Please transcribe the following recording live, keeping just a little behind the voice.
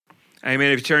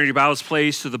Amen. If you turn your Bibles,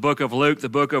 please, to the book of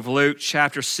Luke,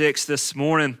 chapter 6 this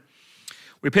morning.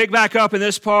 We pick back up in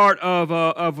this part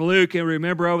of Luke, and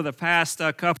remember over the past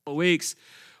couple of weeks,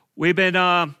 we've been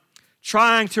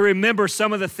trying to remember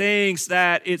some of the things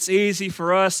that it's easy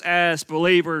for us as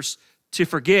believers to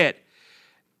forget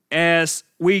as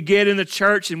we get in the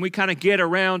church and we kind of get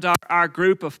around our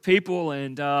group of people,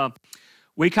 and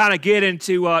we kind of get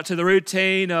into to the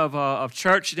routine of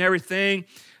church and everything.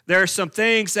 There are some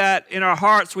things that in our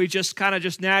hearts we just kind of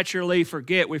just naturally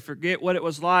forget. We forget what it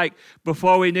was like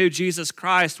before we knew Jesus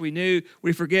Christ. We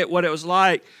forget what it was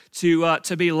like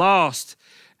to be lost.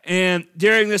 And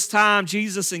during this time,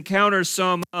 Jesus encounters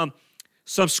some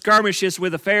skirmishes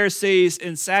with the Pharisees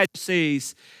and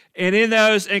Sadducees. And in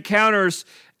those encounters,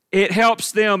 it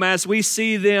helps them as we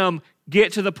see them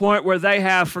get to the point where they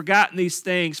have forgotten these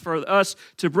things, for us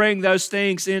to bring those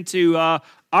things into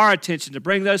our attention, to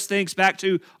bring those things back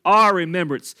to our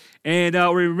remembrance. And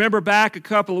we remember back a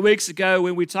couple of weeks ago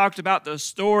when we talked about the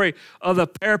story of the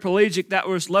paraplegic that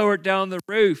was lowered down the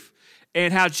roof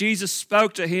and how Jesus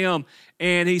spoke to him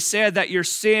and he said that your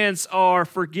sins are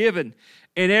forgiven.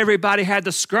 And everybody had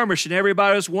the skirmish, and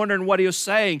everybody was wondering what he was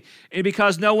saying. And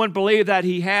because no one believed that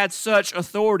he had such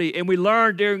authority. And we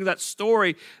learned during that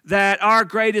story that our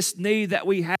greatest need that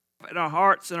we have in our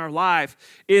hearts and our life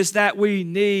is that we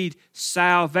need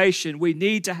salvation. We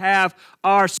need to have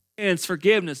our sins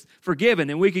forgiven.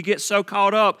 And we could get so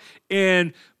caught up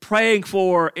in praying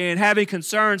for and having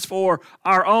concerns for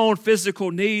our own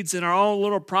physical needs and our own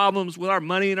little problems with our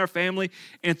money and our family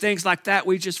and things like that.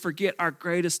 We just forget our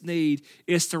greatest need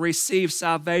is to receive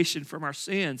salvation from our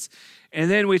sins. And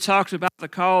then we talked about the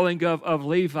calling of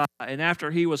Levi. And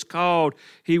after he was called,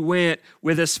 he went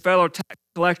with his fellow tax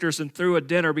collectors and threw a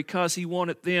dinner because he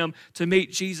wanted them to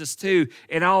meet Jesus too.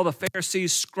 And all the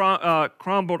Pharisees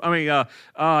grumbled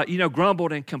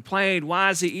and complained, why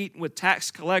is he eating with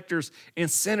tax collectors and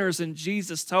sinners? And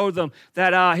Jesus told them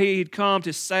that he'd come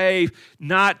to save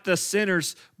not the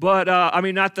sinners, but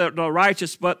not the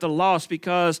righteous, but the lost,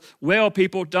 because well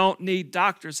people don't need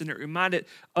doctors. And it reminded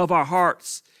of our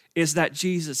hearts is that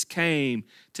Jesus came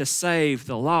to save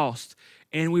the lost.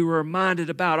 And we were reminded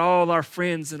about all our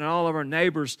friends and all of our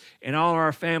neighbors and all of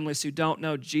our families who don't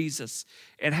know Jesus,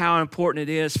 and how important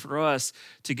it is for us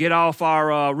to get off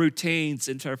our routines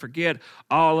and to forget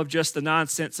all of just the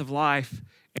nonsense of life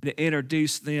and to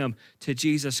introduce them to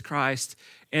Jesus Christ.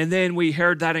 And then we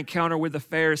heard that encounter with the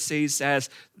Pharisees as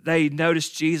they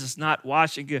noticed Jesus not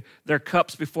washing their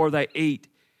cups before they eat.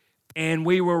 And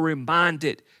we were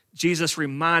reminded, Jesus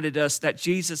reminded us that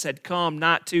Jesus had come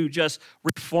not to just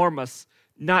reform us,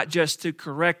 not just to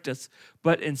correct us,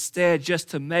 but instead just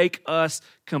to make us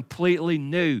completely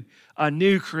new, a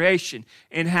new creation,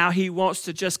 and how he wants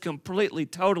to just completely,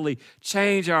 totally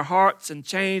change our hearts and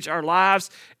change our lives.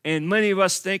 And many of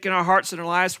us think in our hearts and our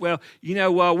lives, we're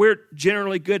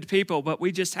generally good people, but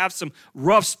we just have some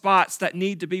rough spots that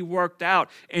need to be worked out.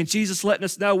 And Jesus letting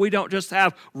us know we don't just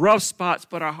have rough spots,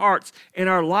 but our hearts and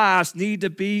our lives need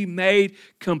to be made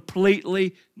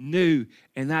completely new.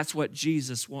 And that's what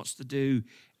Jesus wants to do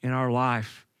in our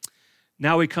life.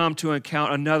 Now we come to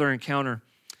another encounter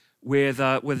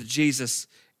with Jesus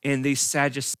and these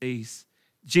Sadducees,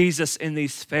 Jesus and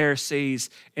these Pharisees,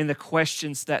 and the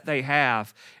questions that they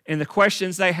have. And the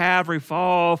questions they have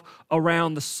revolve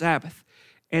around the Sabbath.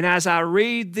 And as I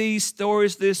read these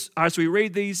stories, as we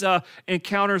read these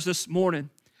encounters this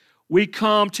morning, we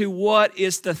come to what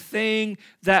is the thing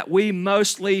that we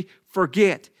mostly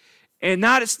forget. And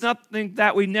it's something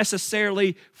that we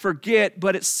necessarily forget,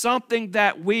 but it's something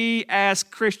that we as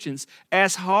Christians,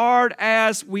 as hard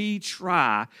as we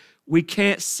try, we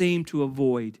can't seem to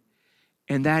avoid.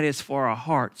 And that is for our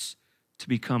hearts to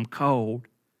become cold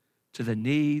to the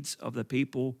needs of the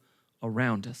people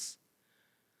around us.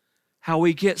 How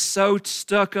we get so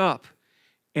stuck up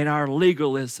in our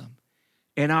legalism,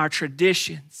 in our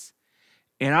traditions,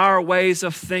 in our ways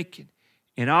of thinking,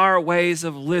 in our ways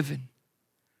of living,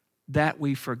 that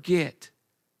we forget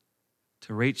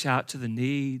to reach out to the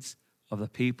needs of the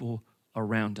people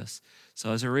around us.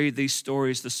 So as I read these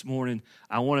stories this morning,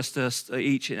 I want us to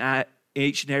each and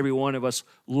every one of us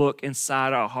look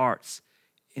inside our hearts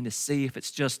and to see if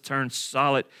it's just turned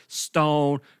solid,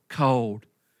 stone cold,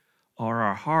 or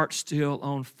our hearts still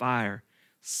on fire,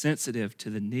 sensitive to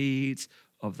the needs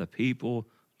of the people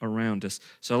around us.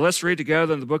 So let's read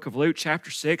together in the book of Luke,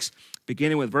 chapter 6,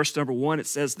 beginning with verse number 1. It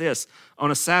says this: on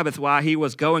a Sabbath, while he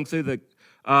was going through the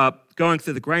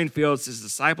grain fields, his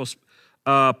disciples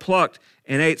plucked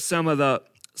and ate some of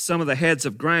the heads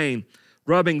of grain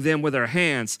rubbing them with their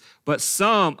hands. But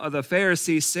some of the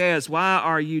Pharisees says, "Why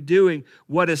are you doing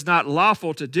what is not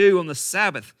lawful to do on the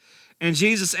Sabbath?" And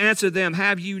Jesus answered them,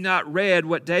 "Have you not read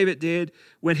what David did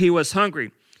when he was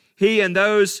hungry? He and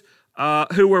those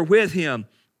who were with him,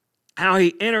 how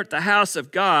he entered the house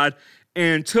of God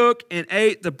and took and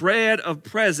ate the bread of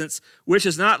presence, which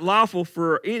is not lawful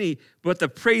for any but the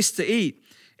priest to eat.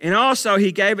 And also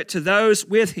he gave it to those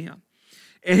with him.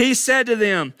 And he said to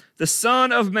them, the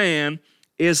Son of Man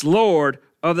is Lord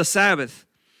of the Sabbath."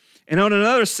 And on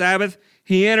another Sabbath,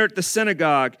 he entered the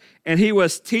synagogue, and he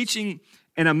was teaching,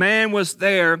 and a man was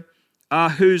there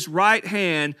whose right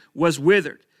hand was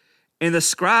withered. And the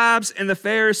scribes and the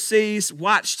Pharisees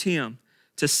watched him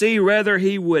to see whether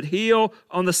he would heal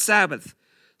on the Sabbath,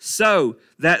 so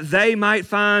that they might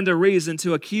find a reason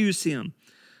to accuse him.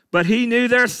 But he knew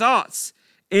their thoughts,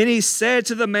 and he said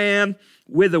to the man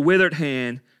with the withered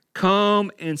hand,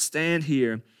 "Come and stand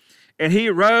here." And he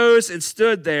rose and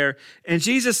stood there. And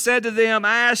Jesus said to them,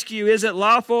 "I ask you, is it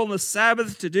lawful on the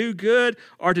Sabbath to do good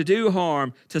or to do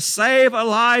harm, to save a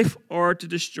life or to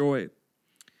destroy it?"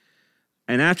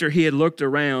 And after he had looked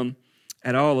around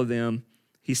at all of them,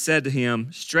 he said to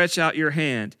him, "Stretch out your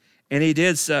hand." And he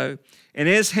did so. And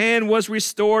his hand was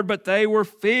restored, but they were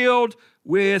filled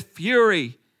with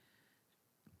fury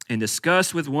and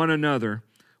discussed with one another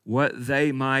what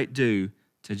they might do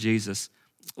to Jesus.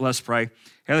 Let's pray.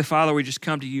 Heavenly Father, we just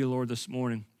come to you, Lord, this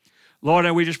morning. Lord,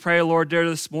 and we just pray, Lord, dear,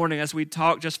 this morning as we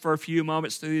talk just for a few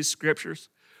moments through these scriptures,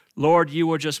 Lord, you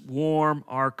will just warm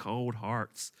our cold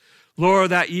hearts.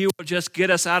 Lord, that you will just get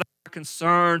us out of our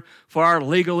concern for our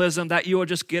legalism, that you will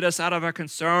just get us out of our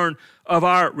concern of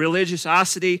our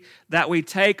religiosity, that we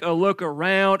take a look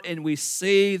around and we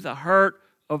see the hurt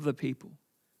of the people.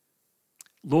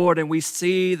 Lord, and we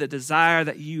see the desire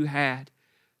that you had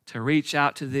to reach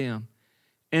out to them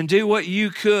and do what you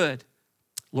could,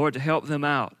 Lord, to help them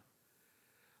out.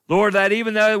 Lord, that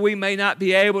even though we may not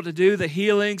be able to do the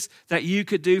healings that you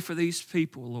could do for these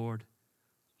people, Lord,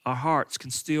 our hearts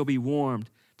can still be warmed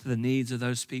to the needs of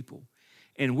those people.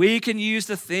 And we can use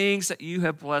the things that you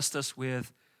have blessed us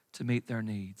with to meet their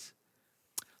needs.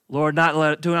 Lord,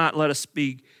 do not let us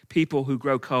be people who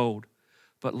grow cold,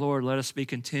 but Lord, let us be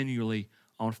continually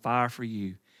on fire for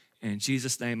you. In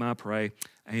Jesus' name I pray,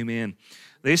 amen.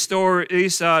 These two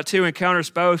encounters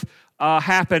both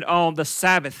happened on the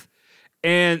Sabbath.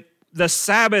 And the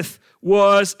Sabbath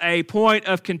was a point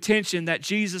of contention that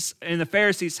Jesus and the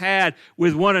Pharisees had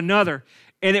with one another.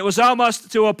 And it was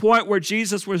almost to a point where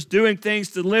Jesus was doing things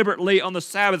deliberately on the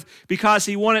Sabbath because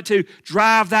he wanted to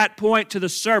drive that point to the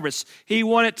service. He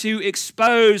wanted to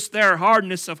expose their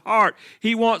hardness of heart.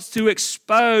 He wants to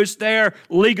expose their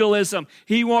legalism.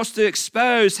 He wants to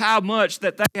expose how much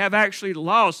that they have actually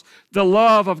lost the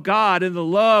love of God and the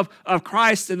love of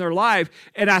Christ in their life.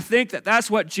 And I think that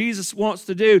that's what Jesus wants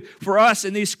to do for us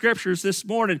in these scriptures this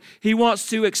morning. He wants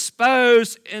to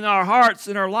expose in our hearts,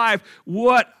 in our life,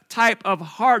 what type of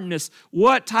hardness,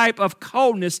 what type of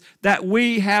coldness that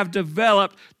we have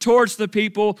developed towards the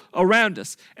people around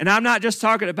us. And I'm not just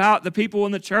talking about the people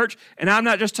in the church, and I'm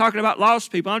not just talking about lost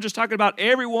people. I'm just talking about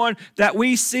everyone that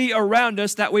we see around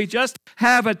us that we just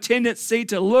have a tendency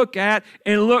to look at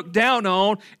and look down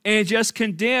on and just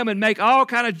condemn and make all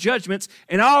kind of judgments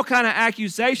and all kind of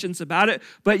accusations about it,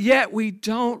 but yet we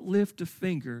don't lift a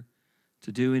finger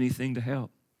to do anything to help.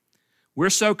 We're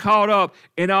so caught up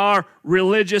in our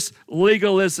religious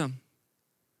legalism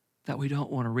that we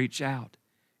don't want to reach out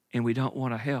and we don't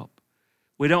want to help.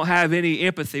 We don't have any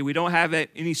empathy. We don't have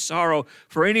any sorrow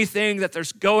for anything that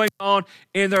there's going on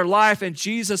in their life. And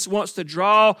Jesus wants to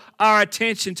draw our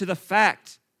attention to the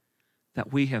fact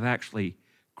that we have actually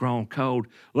grown cold.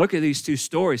 Look at these two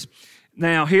stories.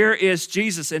 Now, here is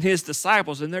Jesus and his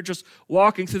disciples, and they're just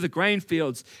walking through the grain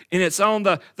fields, and it's on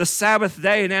the Sabbath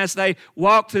day, and as they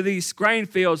walk through these grain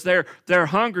fields, they're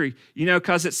hungry,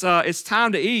 because it's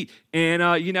time to eat, and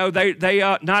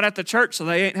they not at the church, so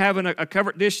they ain't having a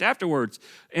covered dish afterwards,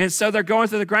 and so they're going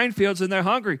through the grain fields, and they're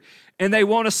hungry, and they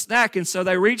want a snack, and so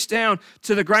they reach down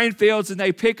to the grain fields, and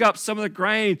they pick up some of the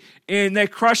grain, and they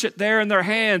crush it there in their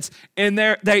hands, and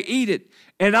they eat it.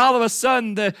 And all of a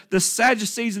sudden, the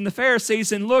Sadducees and the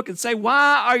Pharisees look and say,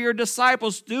 "Why are your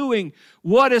disciples doing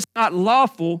what is not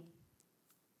lawful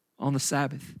on the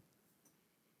Sabbath?"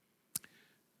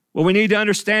 What we need to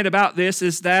understand about this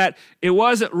is that it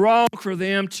wasn't wrong for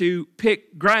them to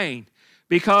pick grain,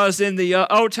 because in the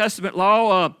Old Testament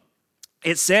law,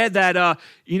 it said that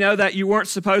that you weren't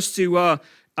supposed to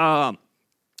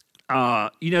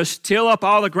till up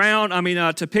all the ground.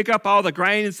 To pick up all the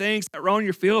grain and things that were on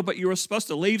your field, but you were supposed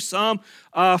to leave some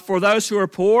for those who are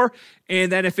poor.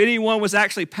 And that if anyone was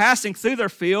actually passing through their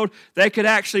field, they could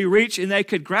actually reach and they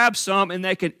could grab some and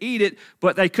they could eat it,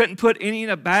 but they couldn't put any in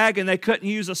a bag and they couldn't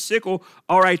use a sickle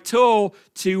or a tool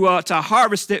to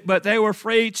harvest it, but they were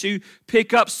free to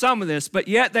pick up some of this. But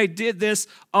yet they did this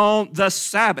on the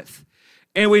Sabbath.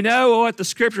 And we know what the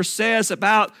Scripture says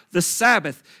about the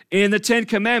Sabbath in the Ten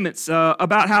Commandments,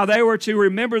 about how they were to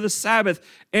remember the Sabbath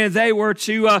and they were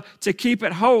to keep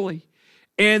it holy.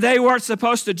 And they weren't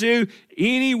supposed to do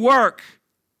any work.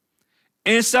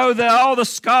 And so all the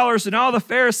scholars and all the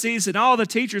Pharisees and all the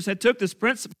teachers had took this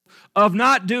principle of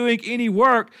not doing any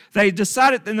work. They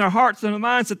decided in their hearts and their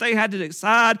minds that they had to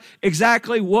decide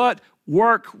exactly what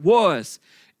work was.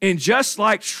 And just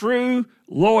like true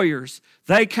lawyers,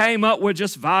 they came up with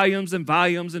just volumes and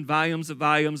volumes and volumes and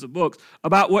volumes of books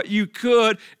about what you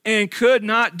could and could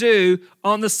not do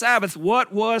on the Sabbath,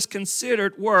 what was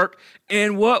considered work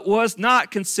and what was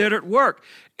not considered work.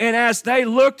 And as they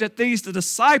looked at the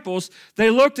disciples, they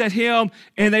looked at him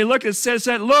and they looked and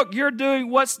said, look, you're doing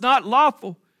what's not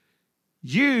lawful.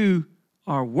 You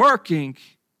are working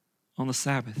on the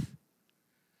Sabbath.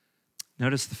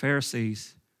 Notice the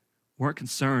Pharisees weren't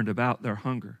concerned about their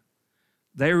hunger.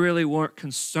 They really weren't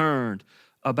concerned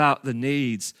about the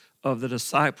needs of the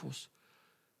disciples.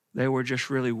 They were just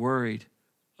really worried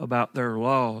about their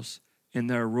laws and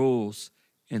their rules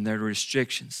and their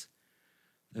restrictions.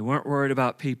 They weren't worried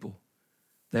about people.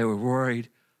 They were worried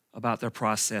about their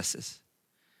processes.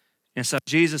 And so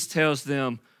Jesus tells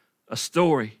them a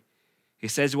story. He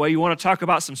says, well, you want to talk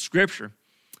about some Scripture?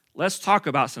 Let's talk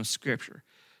about some Scripture.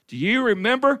 Do you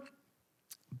remember?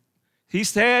 He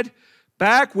said,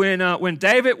 back when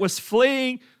David was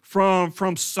fleeing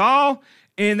from Saul,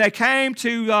 and they came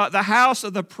to the house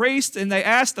of the priest, and they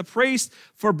asked the priest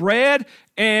for bread,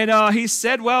 and he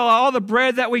said, well, all the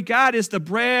bread that we got is the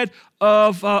bread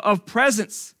of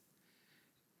presence.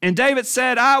 And David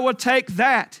said, I will take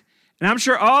that. And I'm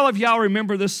sure all of y'all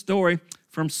remember this story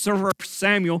from 1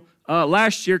 Samuel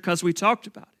last year because we talked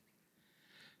about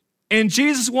it. And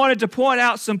Jesus wanted to point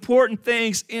out some important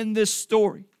things in this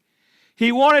story.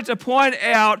 He wanted to point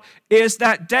out is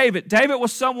that David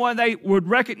was someone they would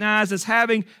recognize as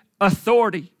having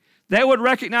authority. They would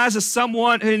recognize as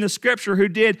someone in the Scripture who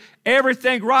did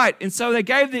everything right. And so they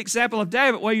gave the example of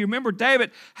David. Well, you remember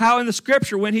David, how in the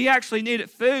Scripture, when he actually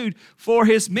needed food for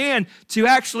his men to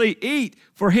actually eat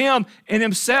for him and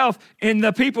himself and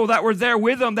the people that were there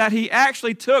with him, that he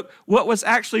actually took what was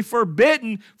actually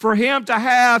forbidden for him to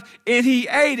have, and he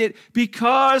ate it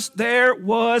because there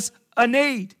was a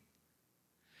need.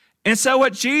 And so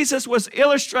what Jesus was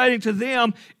illustrating to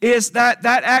them is that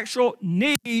actual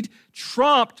need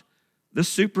trumped the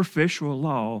superficial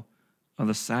law of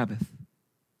the Sabbath.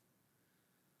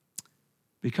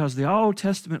 Because the Old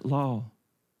Testament law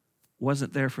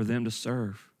wasn't there for them to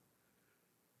serve,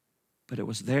 but it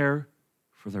was there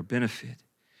for their benefit.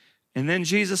 And then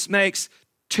Jesus makes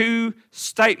two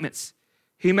statements.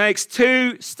 He makes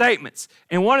two statements.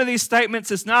 And one of these statements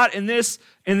is not in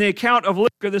the account of Luke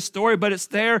or this story, but it's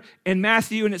there in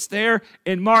Matthew and it's there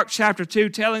in Mark chapter 2,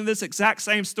 telling this exact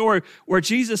same story where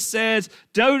Jesus says,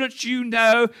 don't you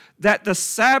know that the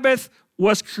Sabbath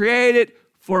was created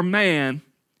for man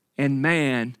and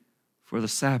man for the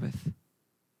Sabbath?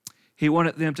 He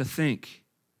wanted them to think.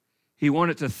 He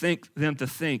wanted them to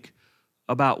think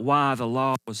about why the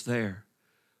law was there,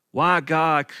 why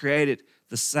God created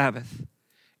the Sabbath.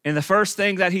 And the first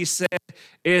thing that he said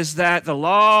is that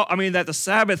that the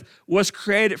Sabbath was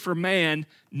created for man,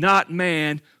 not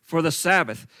man for the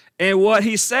Sabbath. And what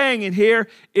he's saying in here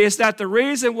is that the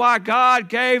reason why God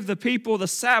gave the people the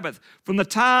Sabbath from the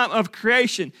time of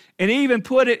creation and even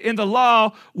put it in the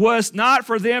law was not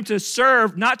for them to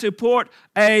serve, not to put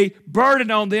a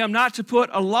burden on them, not to put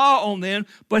a law on them,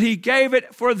 but he gave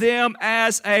it for them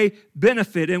as a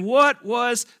benefit. And what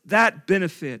was that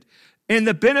benefit? And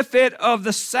the benefit of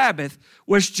the Sabbath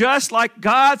was just like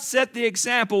God set the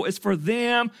example, is for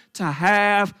them to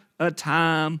have a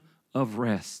time of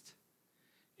rest.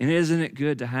 And isn't it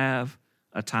good to have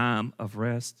a time of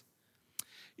rest?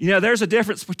 You know, there's a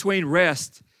difference between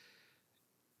rest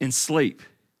and sleep.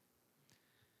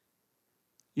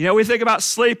 You know, we think about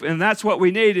sleep, and that's what we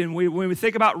need. And when we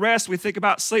think about rest, we think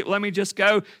about sleep. Let me just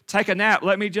go take a nap.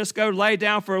 Let me just go lay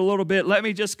down for a little bit. Let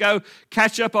me just go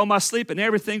catch up on my sleep, and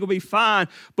everything will be fine.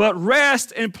 But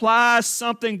rest implies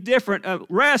something different.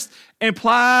 Rest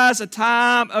implies a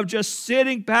time of just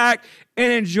sitting back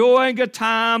and enjoying a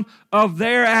time of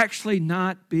there actually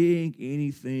not being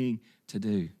anything to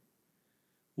do.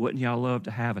 Wouldn't y'all love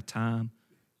to have a time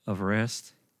of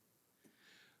rest?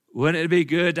 Wouldn't it be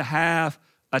good to have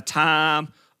a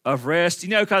time of rest? You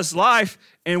know, because life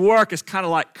and work is kind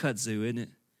of like kudzu, isn't it?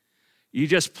 You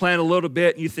just plant a little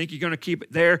bit and you think you're going to keep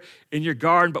it there in your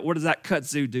garden, but what does that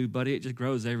kudzu do, buddy? It just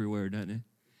grows everywhere, doesn't it?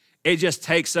 It just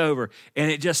takes over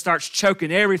and it just starts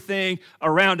choking everything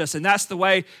around us. And that's the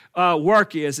way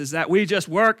work is that we just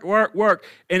work.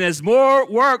 And as more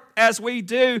work as we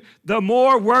do, the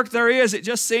more work there is. It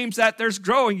just seems that there's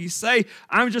growing. You say,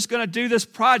 I'm just going to do this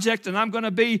project and I'm going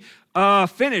to be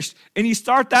finished. And you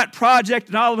start that project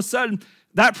and all of a sudden,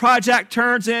 that project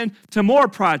turns into more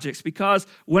projects, because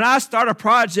when I start a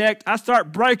project, I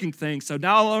start breaking things. So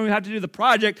now I only have to do the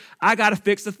project, I got to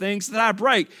fix the things that I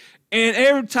break. And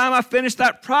every time I finish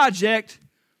that project,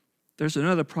 there's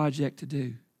another project to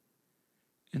do.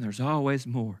 And there's always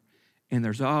more. And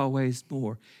there's always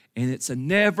more. And it's a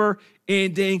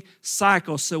never-ending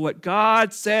cycle. So what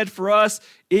God said for us,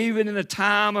 even in the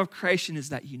time of creation, is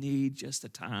that you need just a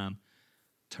time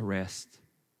to rest.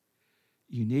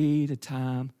 You need a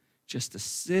time just to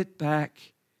sit back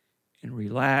and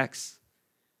relax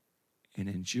and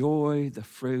enjoy the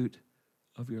fruit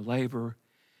of your labor,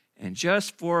 and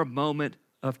just for a moment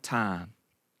of time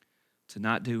to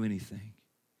not do anything.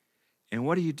 And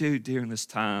what do you do during this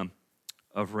time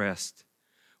of rest?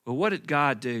 Well, what did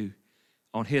God do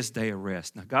on his day of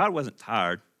rest? Now, God wasn't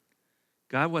tired.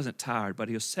 God wasn't tired, but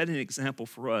he was setting an example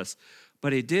for us.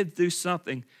 But he did do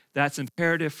something that's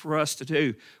imperative for us to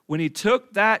do. When he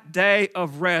took that day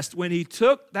of rest, when he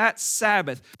took that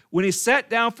Sabbath, when he sat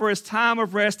down for his time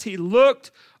of rest, he looked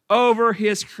over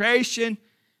his creation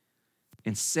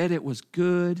and said it was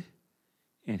good,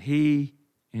 and he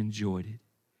enjoyed it.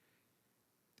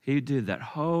 He did that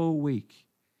whole week,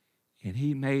 and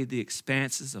he made the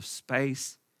expanses of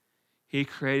space. He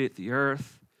created the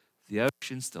earth, the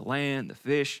oceans, the land, the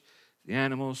fish, the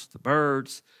animals, the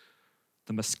birds,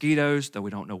 the mosquitoes, though we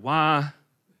don't know why.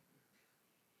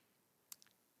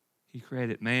 He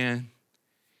created man,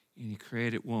 and he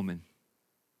created woman.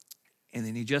 And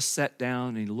then he just sat down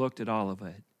and he looked at all of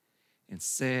it and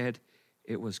said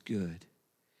it was good.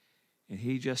 And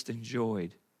he just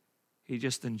enjoyed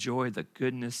the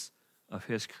goodness of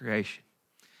his creation.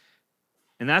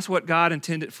 And that's what God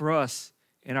intended for us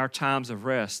in our times of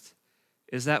rest,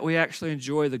 is that we actually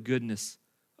enjoy the goodness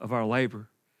of our labor.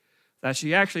 That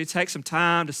you actually take some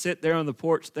time to sit there on the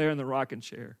porch there in the rocking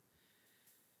chair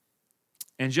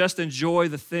and just enjoy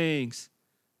the things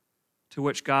to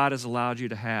which God has allowed you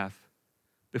to have.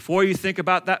 Before you think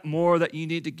about that more that you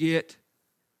need to get,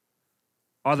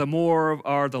 or the more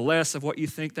or the less of what you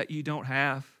think that you don't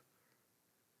have,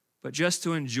 but just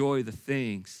to enjoy the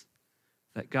things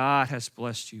that God has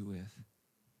blessed you with.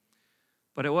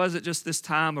 But it wasn't just this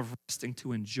time of resting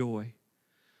to enjoy,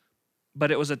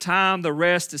 but it was a time, the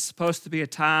rest is supposed to be a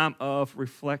time of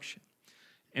reflection.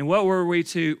 And what were we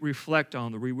to reflect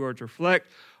on? We were to reflect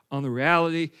on the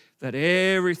reality that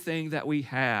everything that we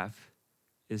have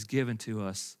is given to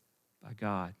us by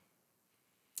God.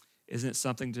 Isn't it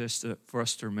something for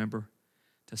us to remember?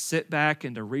 To sit back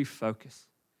and to refocus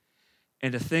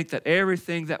and to think that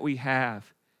everything that we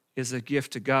have is a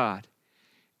gift to God.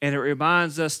 And it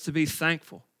reminds us to be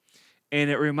thankful. And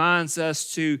it reminds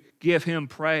us to give him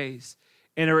praise.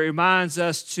 And it reminds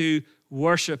us to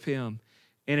worship him.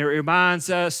 And it reminds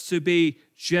us to be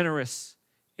generous.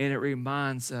 And it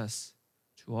reminds us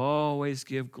to always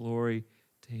give glory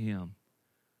to him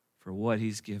for what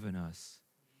he's given us.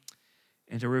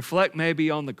 And to reflect maybe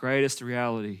on the greatest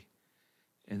reality,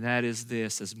 and that is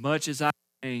this: as much as I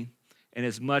gain and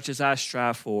as much as I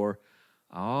strive for,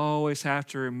 I always have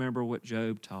to remember what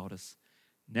Job taught us.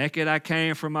 Naked I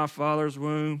came from my mother's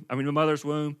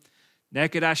womb.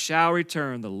 Naked I shall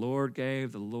return. The Lord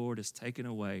gave, the Lord has taken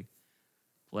away.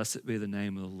 Blessed be the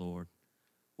name of the Lord.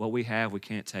 What we have, we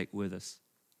can't take with us.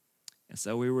 And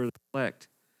so we reflect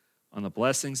on the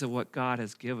blessings of what God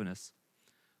has given us,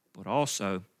 but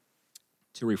also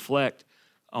to reflect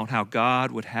on how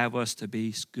God would have us to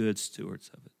be good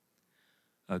stewards of it.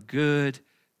 A good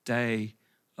day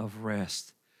of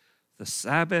rest. The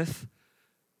Sabbath,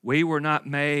 we were not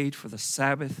made for the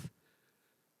Sabbath,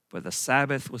 but the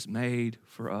Sabbath was made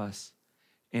for us.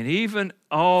 And even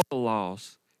all the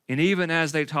laws, and even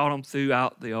as they taught them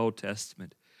throughout the Old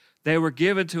Testament, they were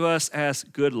given to us as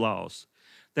good laws.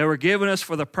 They were given us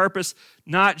for the purpose,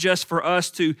 not just for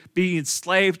us to be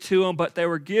enslaved to them, but they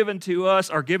were given to us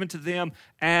or given to them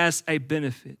as a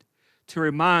benefit, to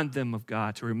remind them of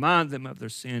God, to remind them of their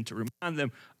sin, to remind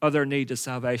them of their need to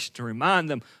salvation, to remind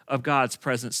them of God's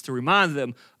presence, to remind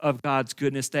them of God's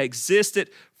goodness. They existed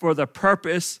for the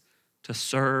purpose to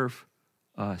serve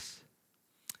us.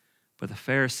 But the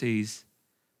Pharisees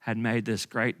had made this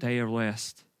great day of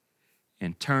rest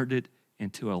and turned it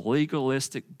into a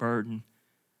legalistic burden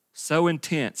so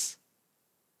intense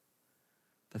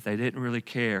that they didn't really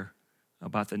care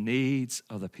about the needs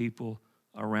of the people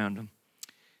around them.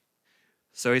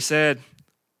 So he said,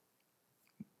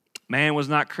 man was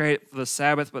not created for the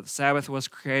Sabbath, but the Sabbath was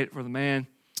created for the man.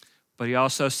 But he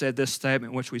also said this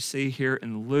statement, which we see here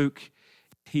in Luke.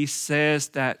 He says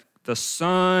that the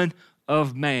Son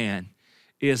of Man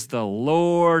is the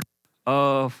Lord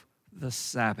of the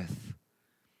Sabbath.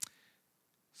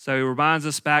 So he reminds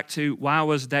us back to, why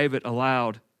was David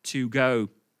allowed to go?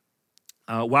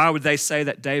 Why would they say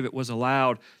that David was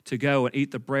allowed to go and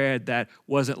eat the bread that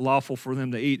wasn't lawful for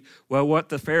them to eat? Well, what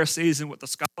the Pharisees and what the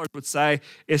scholars would say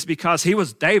is because he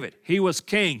was David. He was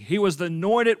king. He was the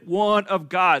anointed one of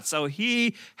God. So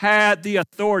he had the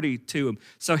authority to him.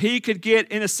 So he could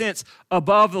get, in a sense,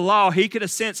 above the law. He could, in a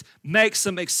sense, make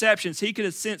some exceptions. He could, in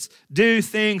a sense, do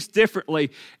things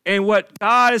differently. And what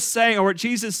God is saying, or what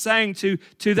Jesus is saying to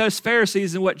those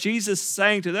Pharisees, and what Jesus is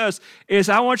saying to those, is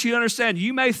I want you to understand,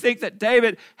 you may think that David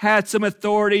had some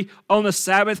authority on the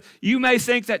Sabbath. You may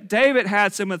think that David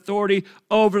had some authority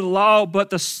over the law, but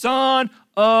the Son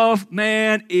of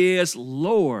Man is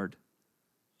Lord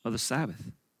of the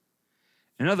Sabbath.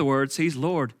 In other words, he's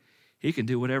Lord. He can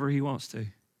do whatever he wants to.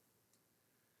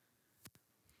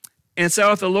 And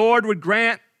so if the Lord would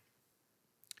grant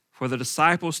for the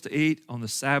disciples to eat on the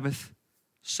Sabbath,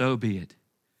 so be it,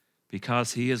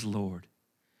 because he is Lord.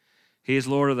 He is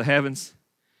Lord of the heavens.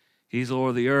 He's Lord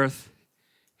of the earth.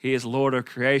 He is Lord of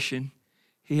creation.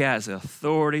 He has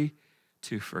authority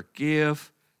to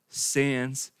forgive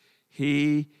sins.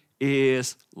 He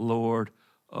is Lord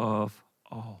of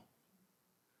all.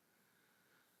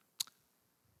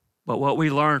 But what we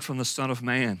learn from the Son of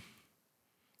Man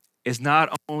is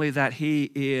not only that he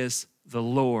is the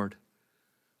Lord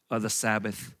of the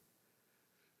Sabbath,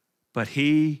 but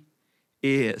he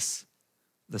is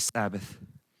the Sabbath.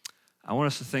 I want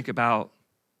us to think about,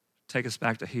 take us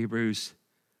back to Hebrews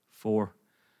 4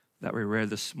 that we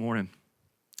read this morning,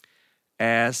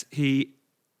 as he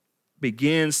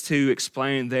begins to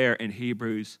explain there in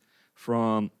Hebrews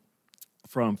from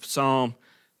Psalm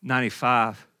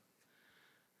 95,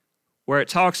 where it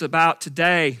talks about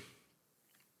today,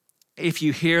 if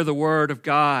you hear the word of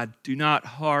God, do not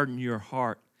harden your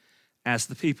heart as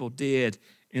the people did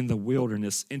in the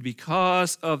wilderness. And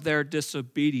because of their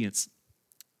disobedience,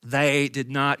 they did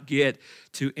not get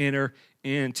to enter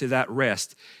into that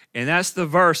rest. And that's the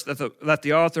verse that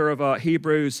the author of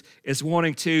Hebrews is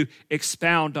wanting to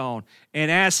expound on.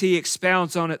 And as he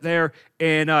expounds on it there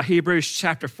in Hebrews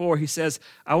chapter 4, he says,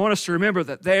 I want us to remember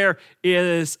that there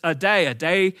is a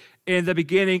day in the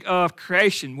beginning of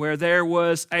creation, where there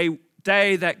was a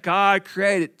day that God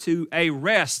created to a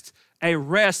rest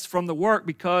from the work,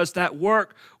 because that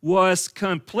work was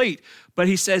complete. But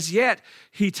he says, yet,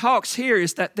 he talks here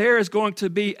is that there is going to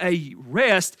be a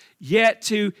rest yet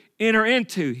to enter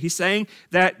into. He's saying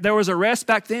that there was a rest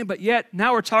back then, but yet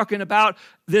now we're talking about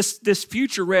this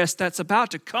future rest that's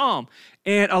about to come.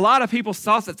 And a lot of people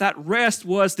thought that rest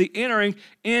was the entering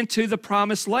into the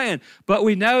promised land. But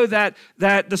we know that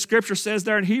the scripture says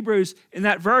there in Hebrews, in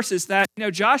that verse, is that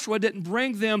Joshua didn't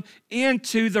bring them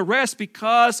into the rest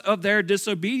because of their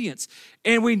disobedience.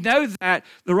 And we know that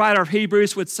the writer of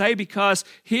Hebrews would say, because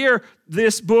here,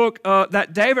 this book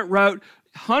that David wrote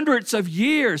hundreds of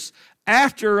years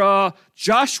after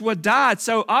Joshua died.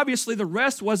 So obviously the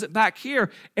rest wasn't back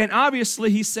here. And obviously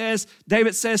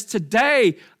David says,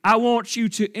 today I want you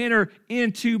to enter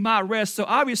into my rest. So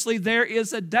obviously there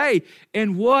is a day.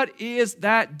 And what is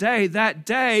that day? That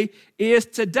day is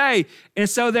today. And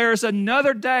so there is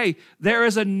another day. There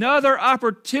is another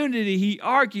opportunity, he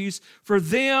argues, for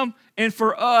them and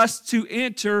for us to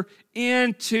enter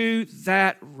into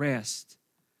that rest.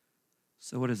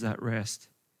 So what is that rest?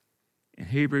 In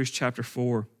Hebrews chapter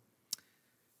 4,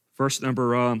 verse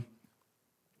number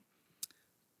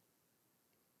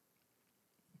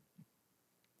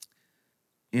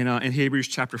in Hebrews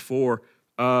chapter 4,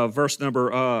 verse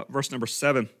number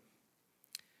 7,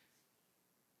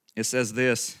 it says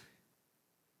this.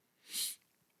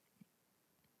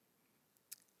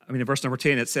 In verse number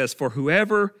 10, it says, for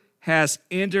whoever has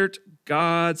entered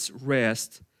God's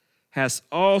rest has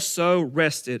also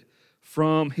rested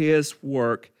from his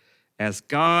work as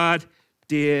God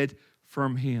did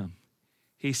from him.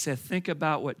 He said, think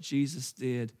about what Jesus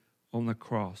did on the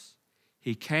cross.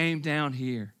 He came down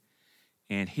here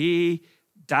and he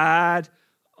died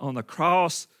on the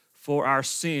cross for our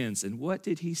sins. And what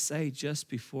did he say just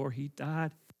before he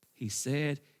died? He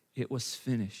said, it was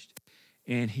finished.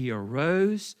 And he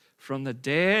arose from the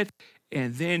dead,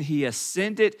 and then he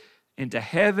ascended into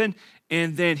heaven,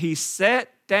 and then he sat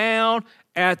down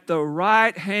at the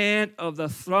right hand of the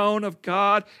throne of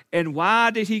God. And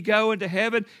why did he go into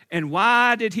heaven? And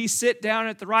why did he sit down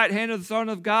at the right hand of the throne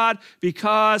of God?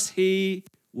 Because he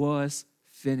was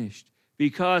finished.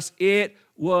 Because it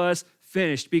was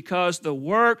finished. Because the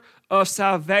work of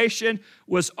salvation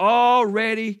was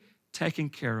already taken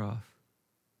care of.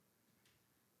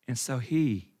 And so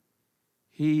he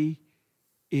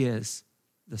is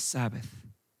the Sabbath.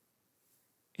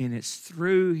 And it's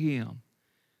through him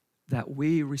that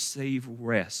we receive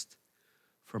rest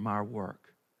from our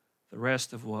work. The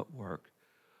rest of what work?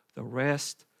 The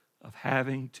rest of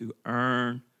having to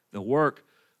earn, the work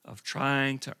of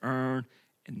trying to earn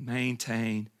and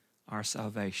maintain our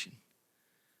salvation.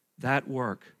 That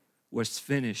work was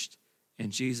finished in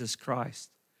Jesus Christ.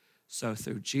 So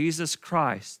through Jesus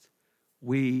Christ,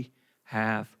 we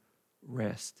have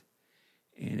rest.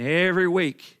 And every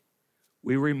week,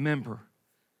 we remember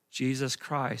Jesus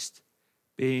Christ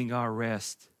being our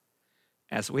rest.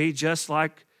 As we, just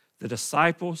like the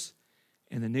disciples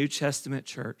in the New Testament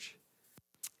church,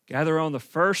 gather on the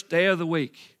first day of the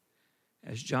week,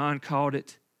 as John called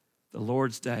it, the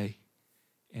Lord's Day,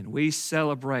 and we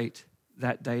celebrate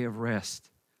that day of rest.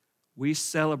 We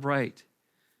celebrate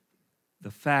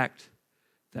the fact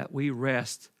that we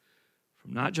rest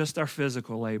from not just our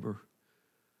physical labor,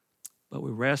 but we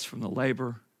rest from the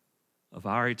labor of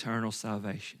our eternal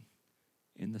salvation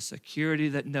in the security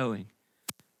that knowing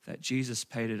that Jesus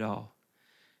paid it all.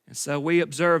 And so we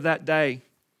observe that day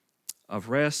of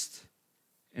rest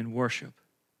and worship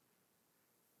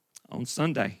on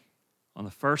Sunday, on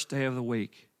the first day of the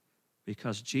week,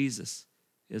 because Jesus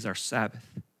is our Sabbath.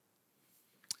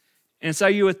 And so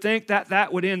you would think that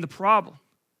that would end the problem.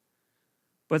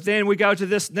 But then we go to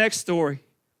this next story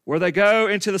where they go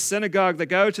into the synagogue. They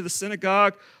go to the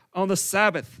synagogue on the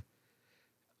Sabbath.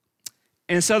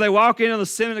 And so they walk into the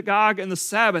synagogue on the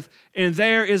Sabbath, and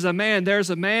there is a man. There's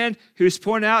a man who's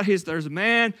pointing out, there is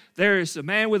a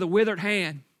man with a withered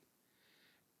hand.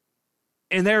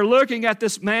 And they're looking at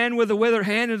this man with a withered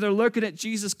hand, and they're looking at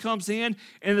Jesus comes in,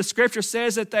 and the scripture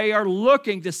says that they are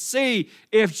looking to see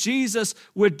if Jesus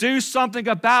would do something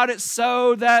about it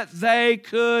so that they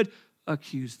could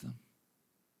accuse them.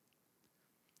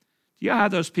 Do you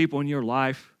have those people in your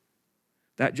life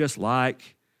that just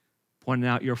like pointing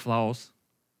out your flaws?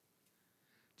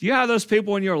 Do you have those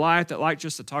people in your life that like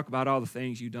just to talk about all the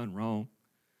things you've done wrong?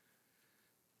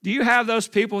 Do you have those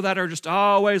people that are just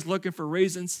always looking for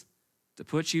reasons to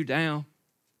put you down?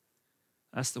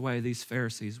 That's the way these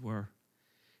Pharisees were.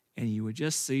 And you would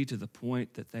just see to the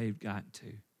point that they've gotten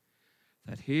to,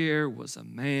 that here was a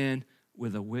man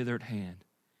with a withered hand.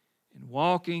 And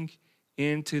walking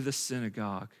into the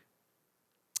synagogue,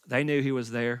 they knew he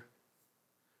was there,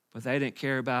 but they didn't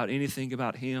care about anything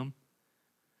about him,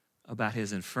 about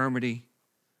his infirmity,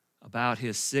 about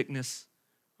his sickness,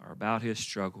 or about his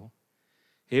struggle.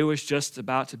 He was just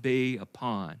about to be a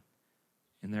pawn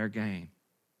in their game.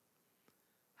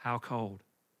 How cold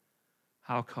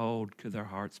could their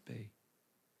hearts be?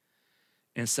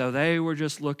 And so they were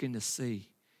just looking to see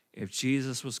if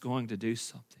Jesus was going to do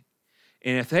something.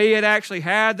 And if he had actually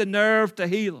had the nerve to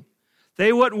heal him,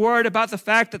 they weren't worried about the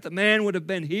fact that the man would have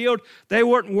been healed. They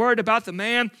weren't worried about the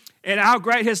man and how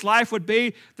great his life would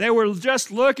be. They were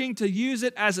just looking to use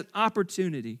it as an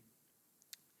opportunity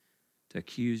to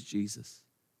accuse Jesus.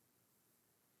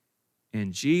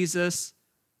 And Jesus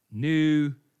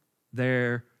knew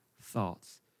their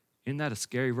thoughts. Isn't that a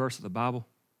scary verse of the Bible?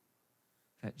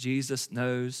 That Jesus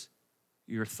knows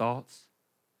your thoughts.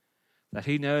 That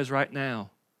he knows right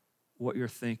now what you're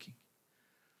thinking.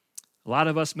 A lot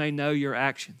of us may know your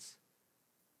actions,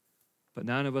 but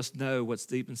none of us know what's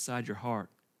deep inside your heart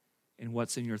and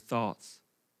what's in your thoughts.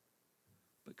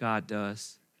 But God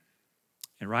does.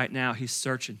 And right now he's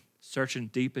searching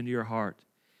deep into your heart,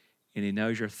 and he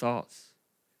knows your thoughts.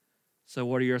 So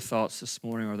what are your thoughts this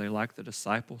morning? Are they like the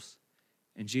disciples?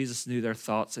 And Jesus knew their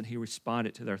thoughts, and he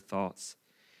responded to their thoughts.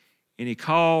 And he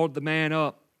called the man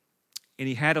up, and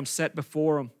he had him set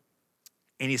before him.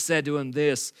 And he said to him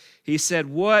this. He said,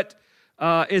 what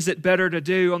is it better to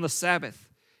do on the Sabbath?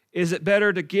 Is it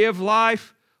better to give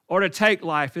life or to take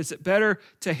life? Is it better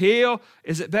to heal?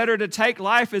 Is it better to take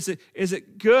life? Is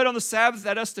it good on the Sabbath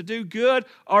that us to do good,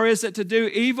 or is it to do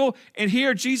evil? And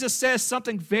here Jesus says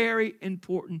something very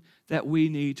important that we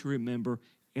need to remember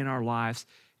in our lives,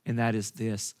 and that is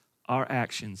this: our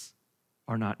actions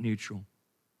are not neutral.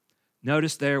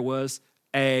 Notice there was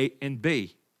A and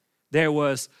B. There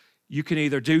was, you can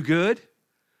either do good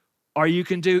or you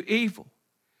can do evil.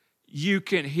 You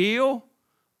can heal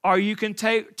or you can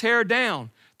tear down.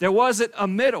 There wasn't a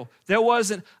middle. There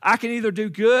wasn't, I can either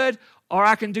do good or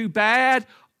I can do bad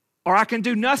or I can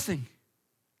do nothing.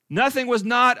 Nothing was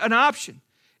not an option.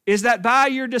 Is that by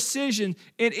your decision,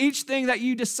 in each thing that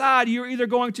you decide, you're either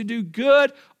going to do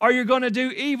good or you're going to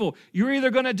do evil. You're either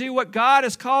going to do what God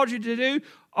has called you to do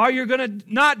or you're going to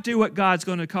not do what God's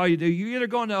going to call you to do. You're either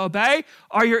going to obey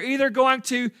or you're either going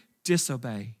to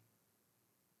disobey.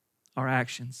 Our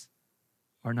actions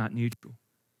are not neutral.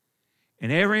 In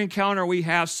every encounter we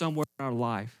have somewhere in our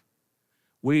life,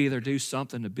 we either do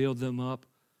something to build them up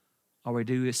or we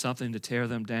do something to tear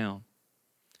them down.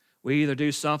 We either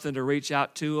do something to reach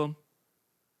out to them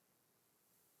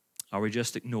or we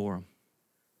just ignore them.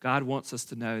 God wants us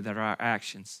to know that our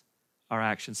actions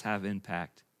have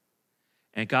impact.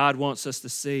 And God wants us to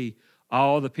see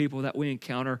all the people that we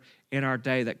encounter in our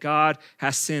day that God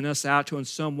has sent us out to in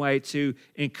some way to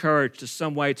encourage, to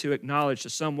some way to acknowledge, to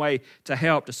some way to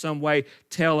help, to some way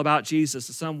tell about Jesus,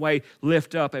 to some way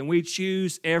lift up. And we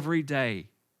choose every day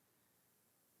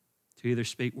to either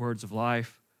speak words of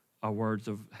life or words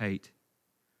of hate,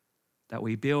 that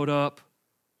we build up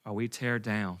or we tear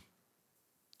down.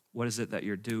 What is it that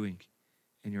you're doing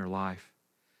in your life?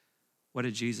 What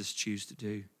did Jesus choose to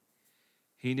do?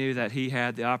 He knew that he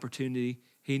had the opportunity,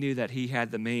 he knew that he had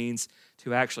the means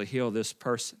to actually heal this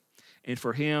person. And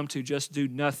for him to just do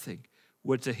nothing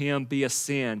would to him be a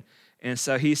sin. And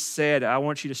so he said, I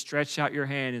want you to stretch out your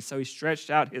hand. And so he stretched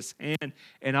out his hand,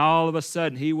 and all of a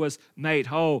sudden he was made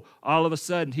whole. All of a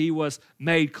sudden he was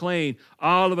made clean.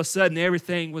 All of a sudden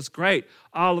everything was great.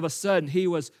 All of a sudden he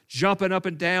was jumping up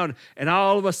and down. And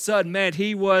all of a sudden, man,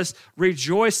 he was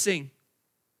rejoicing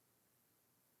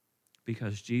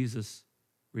because Jesus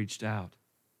reached out.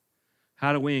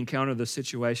 How do we encounter the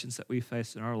situations that we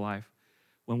face in our life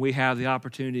when we have the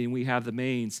opportunity and we have the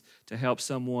means to help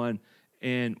someone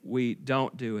and we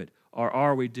don't do it? Or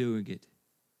are we doing it?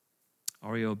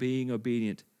 Are we being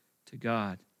obedient to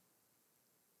God?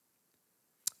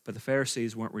 But the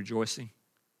Pharisees weren't rejoicing.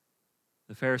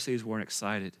 The Pharisees weren't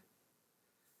excited.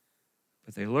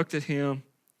 But they looked at him,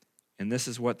 and this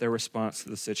is what their response to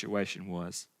the situation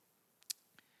was.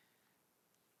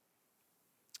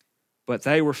 But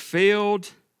they were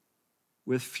filled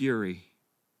with fury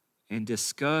and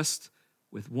discussed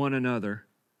with one another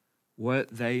what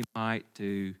they might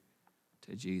do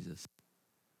to Jesus.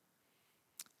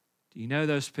 Do you know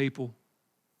those people?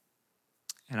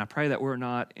 And I pray that we're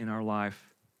not in our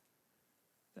life,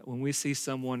 that when we see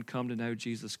someone come to know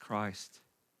Jesus Christ,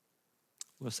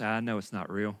 we'll say, I know it's not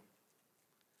real.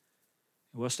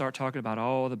 And we'll start talking about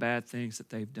all the bad things that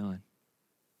they've done.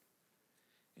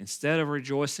 Instead of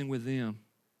rejoicing with them,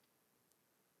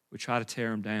 we try to tear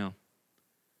them down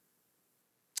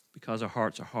because our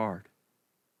hearts are hard.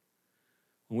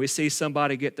 When we see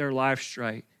somebody get their life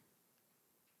straight,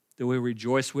 do we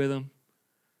rejoice with them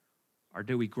or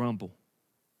do we grumble?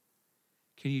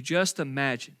 Can you just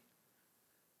imagine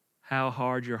how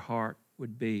hard your heart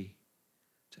would be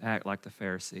to act like the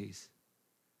Pharisees?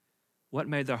 What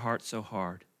made their heart so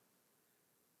hard?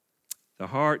 The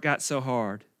heart got so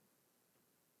hard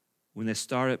when they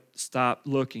stopped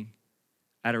looking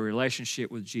at a relationship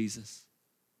with Jesus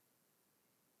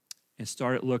and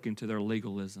started looking to their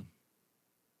legalism.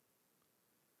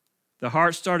 The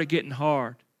heart started getting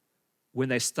hard when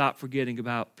they stopped forgetting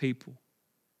about people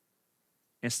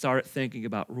and started thinking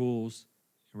about rules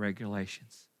and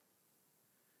regulations.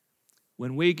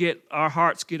 When our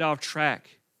hearts get off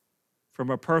track from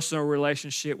a personal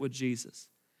relationship with Jesus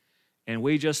and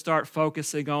we just start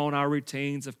focusing on our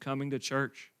routines of coming to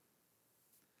church,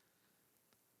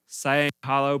 saying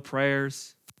hollow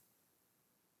prayers,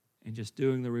 and just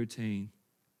doing the routine,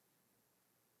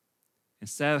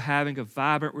 instead of having a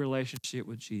vibrant relationship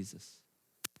with Jesus,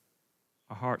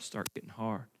 our hearts start getting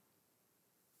hard.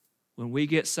 When we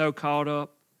get so caught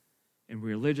up in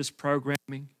religious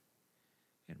programming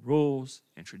and rules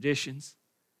and traditions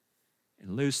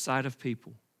and lose sight of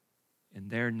people and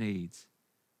their needs,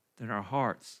 then our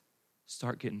hearts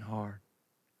start getting hard.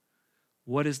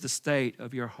 What is the state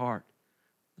of your heart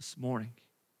this morning?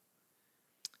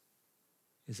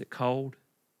 Is it cold?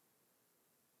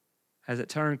 Has it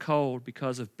turned cold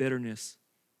because of bitterness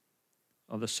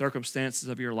of the circumstances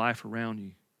of your life around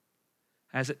you?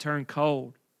 Has it turned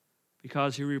cold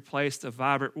because you replaced a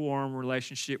vibrant, warm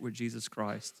relationship with Jesus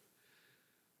Christ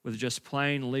with just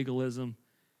plain legalism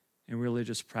and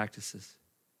religious practices?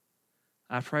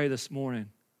 I pray this morning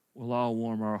we'll all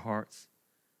warm our hearts,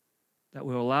 that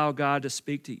we'll allow God to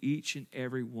speak to each and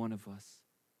every one of us,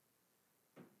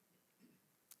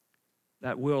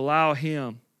 that we'll allow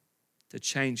Him to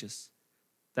change us,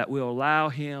 that we'll allow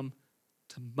Him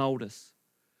to mold us,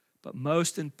 but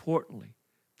most importantly,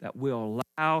 that we'll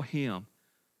allow him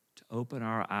to open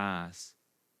our eyes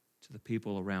to the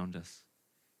people around us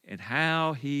and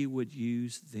how he would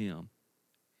use them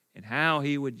and how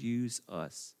he would use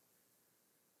us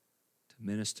to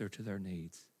minister to their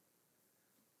needs.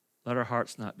 Let our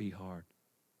hearts not be hard.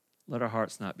 Let our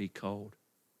hearts not be cold.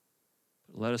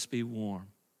 But let us be warm.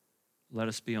 Let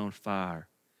us be on fire.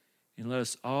 And let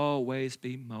us always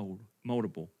be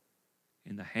moldable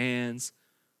in the hands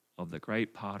of the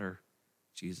great potter,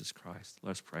 Jesus Christ.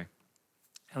 Let us pray.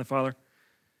 Heavenly Father,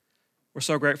 we're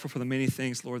so grateful for the many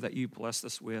things, Lord, that you blessed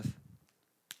us with.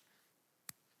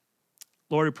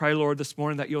 Lord, we pray, Lord, this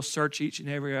morning that you'll search each and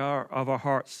every hour of our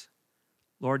hearts.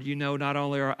 Lord, you know not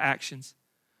only our actions,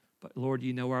 but Lord,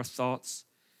 you know our thoughts.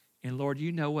 And Lord,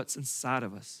 you know what's inside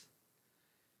of us.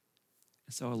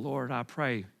 And so, Lord, I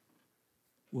pray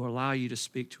we'll allow you to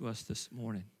speak to us this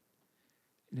morning.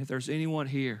 And if there's anyone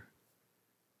here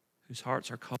whose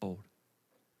hearts are cold,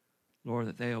 Lord,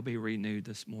 that they'll be renewed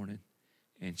this morning.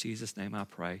 In Jesus' name I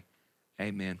pray.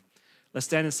 Amen. Let's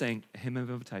stand and sing a hymn of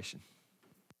invitation.